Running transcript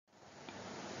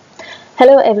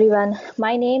Hello everyone,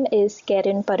 my name is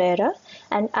Karen Pereira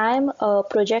and I am a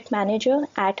project manager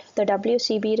at the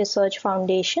WCB Research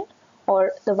Foundation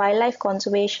or the Wildlife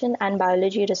Conservation and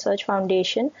Biology Research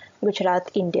Foundation, Gujarat,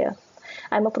 India.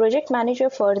 I'm a project manager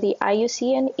for the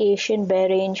IUCN Asian Bear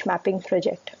Range Mapping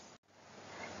Project.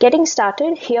 Getting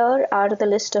started, here are the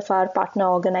list of our partner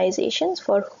organizations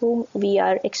for whom we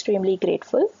are extremely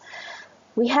grateful.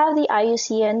 We have the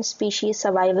IUCN Species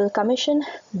Survival Commission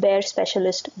Bear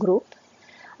Specialist Group,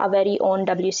 our very own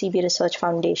WCB Research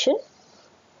Foundation,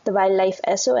 the Wildlife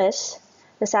SOS,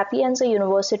 the Sapienza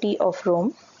University of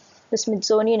Rome, the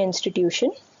Smithsonian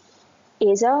Institution,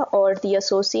 ASA or the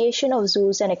Association of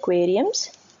Zoos and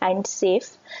Aquariums, and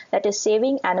SAFE, that is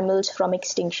Saving Animals from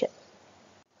Extinction.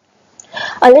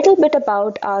 A little bit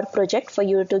about our project for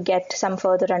you to get some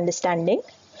further understanding.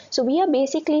 So we are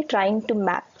basically trying to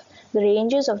map the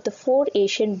ranges of the 4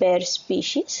 Asian bear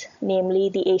species, namely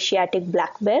the Asiatic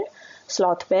black bear,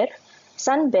 sloth bear,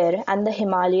 sun bear, and the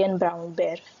Himalayan brown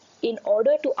bear, in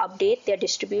order to update their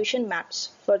distribution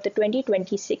maps for the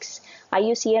 2026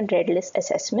 IUCN Red List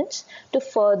assessments to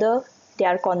further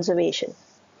their conservation.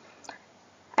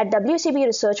 At WCB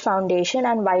Research Foundation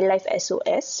and Wildlife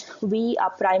SOS, we are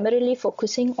primarily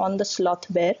focusing on the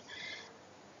sloth bear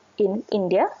in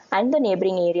India and the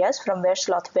neighboring areas from where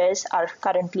sloth bears are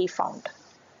currently found.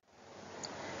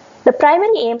 The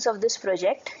primary aims of this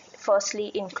project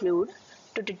firstly include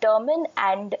to determine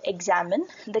and examine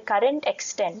the current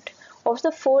extent of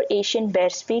the 4 Asian bear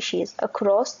species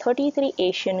across 33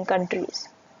 Asian countries.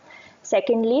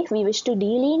 Secondly, we wish to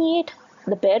delineate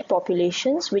the bear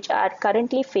populations which are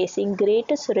currently facing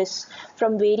greatest risks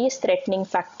from various threatening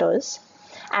factors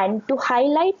and to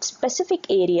highlight specific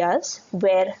areas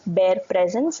where bear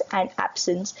presence and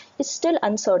absence is still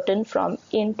uncertain from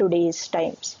in today's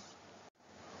times.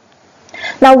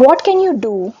 Now, what can you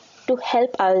do to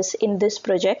help us in this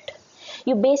project?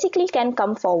 You basically can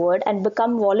come forward and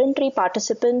become voluntary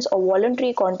participants or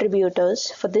voluntary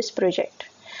contributors for this project.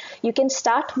 You can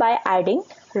start by adding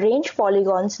range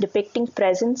polygons depicting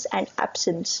presence and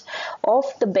absence of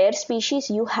the bear species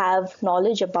you have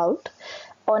knowledge about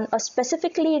on a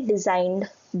specifically designed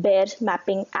bear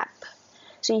mapping app.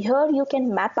 So here you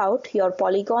can map out your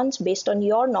polygons based on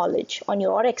your knowledge, on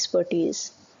your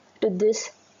expertise to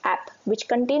this app, which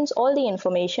contains all the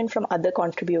information from other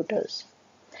contributors.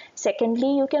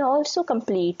 Secondly, you can also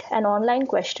complete an online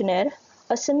questionnaire,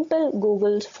 a simple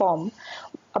Google form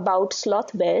about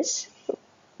sloth bears,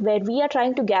 where we are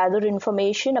trying to gather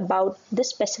information about this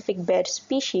specific bear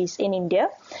species in India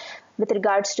with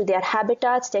regards to their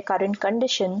habitats, their current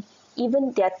condition,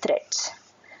 even their threats.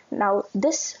 Now,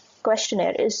 this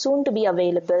questionnaire is soon to be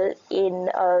available in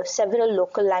several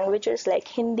local languages like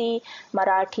Hindi,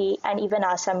 Marathi, and even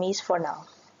Assamese for now.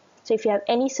 So if you have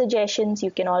any suggestions,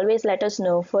 you can always let us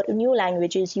know for new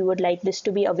languages you would like this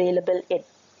to be available in.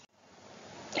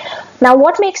 Now,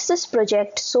 what makes this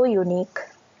project so unique?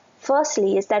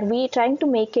 Firstly, is that we are trying to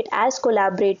make it as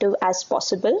collaborative as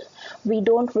possible. We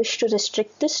don't wish to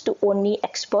restrict this to only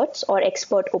experts or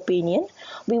expert opinion.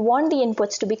 We want the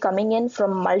inputs to be coming in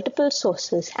from multiple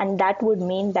sources, and that would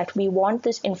mean that we want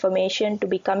this information to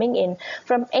be coming in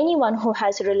from anyone who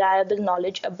has reliable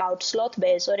knowledge about sloth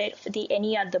bears or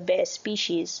any other bear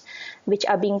species which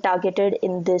are being targeted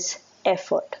in this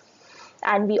effort.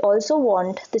 And we also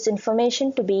want this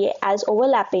information to be as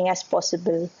overlapping as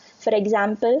possible. For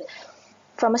example,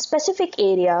 from a specific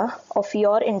area of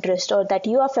your interest or that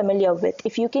you are familiar with,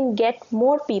 if you can get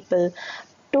more people,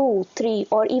 2, 3,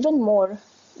 or even more,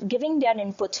 giving their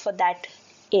inputs for that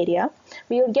area,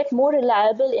 we will get more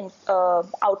reliable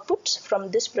outputs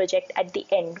from this project at the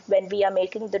end when we are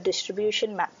making the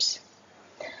distribution maps.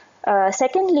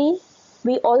 Secondly,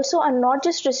 we also are not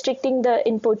just restricting the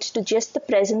inputs to just the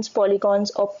presence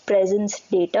polygons or presence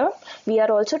data. We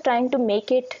are also trying to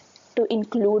make it to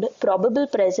include probable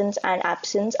presence and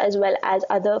absence as well as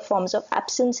other forms of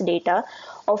absence data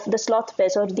of the sloth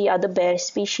bears or the other bear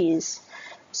species.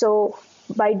 So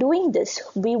by doing this,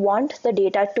 we want the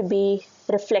data to be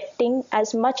reflecting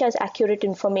as much as accurate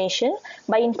information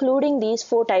by including these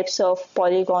 4 types of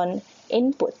polygon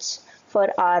inputs for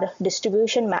our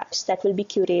distribution maps that will be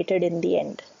curated in the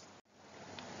end.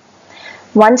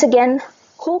 Once again,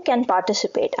 who can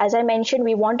participate? As I mentioned,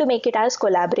 we want to make it as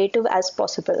collaborative as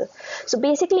possible. So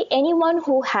basically anyone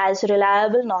who has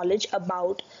reliable knowledge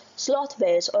about sloth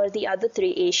bears or the other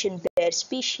 3 Asian bear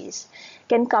species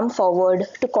can come forward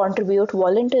to contribute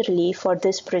voluntarily for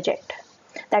this project.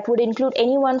 That would include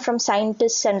anyone from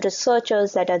scientists and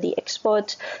researchers that are the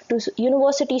experts to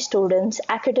university students,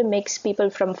 academics, people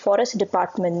from forest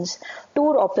departments,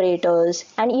 tour operators,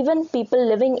 and even people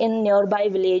living in nearby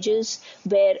villages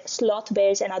where sloth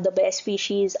bears and other bear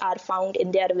species are found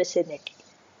in their vicinity.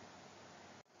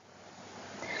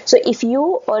 So if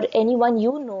you or anyone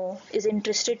you know is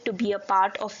interested to be a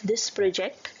part of this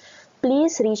project,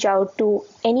 please reach out to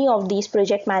any of these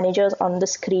project managers on the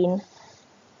screen.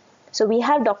 So we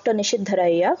have Dr. Nishit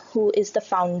Dharaiya, who is the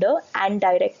founder and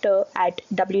director at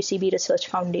WCB Research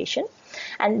Foundation.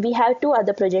 And we have two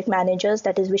other project managers,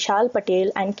 that is Vishal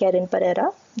Patel and Karen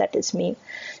Pereira, that is me.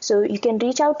 So you can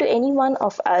reach out to any one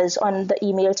of us on the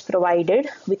emails provided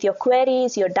with your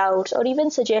queries, your doubts, or even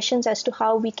suggestions as to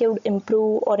how we could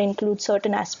improve or include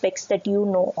certain aspects that you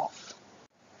know of.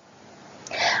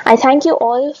 I thank you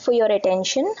all for your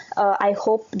attention. I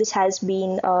hope this has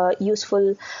been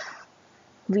useful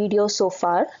video so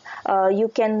far. You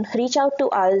can reach out to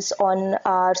us on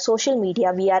our social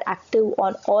media. We are active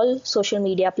on all social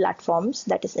media platforms,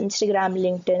 that is Instagram,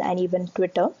 LinkedIn, and even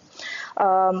Twitter.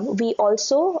 We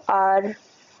also are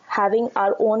having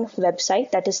our own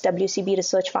website, that is WCB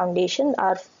Research Foundation.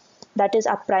 That is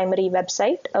our primary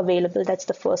website available. That's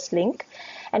the first link.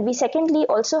 And we secondly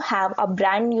also have a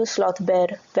brand new sloth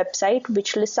bear website,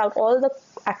 which lists out all the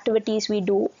activities we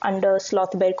do under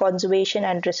sloth bear conservation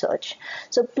and research.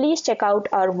 So please check out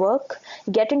our work,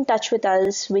 get in touch with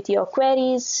us with your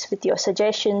queries, with your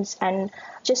suggestions, and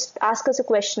just ask us a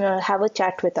question or have a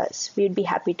chat with us. We'd be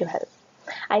happy to help.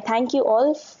 I thank you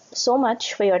all so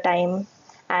much for your time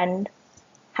and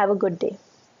have a good day.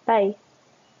 Bye.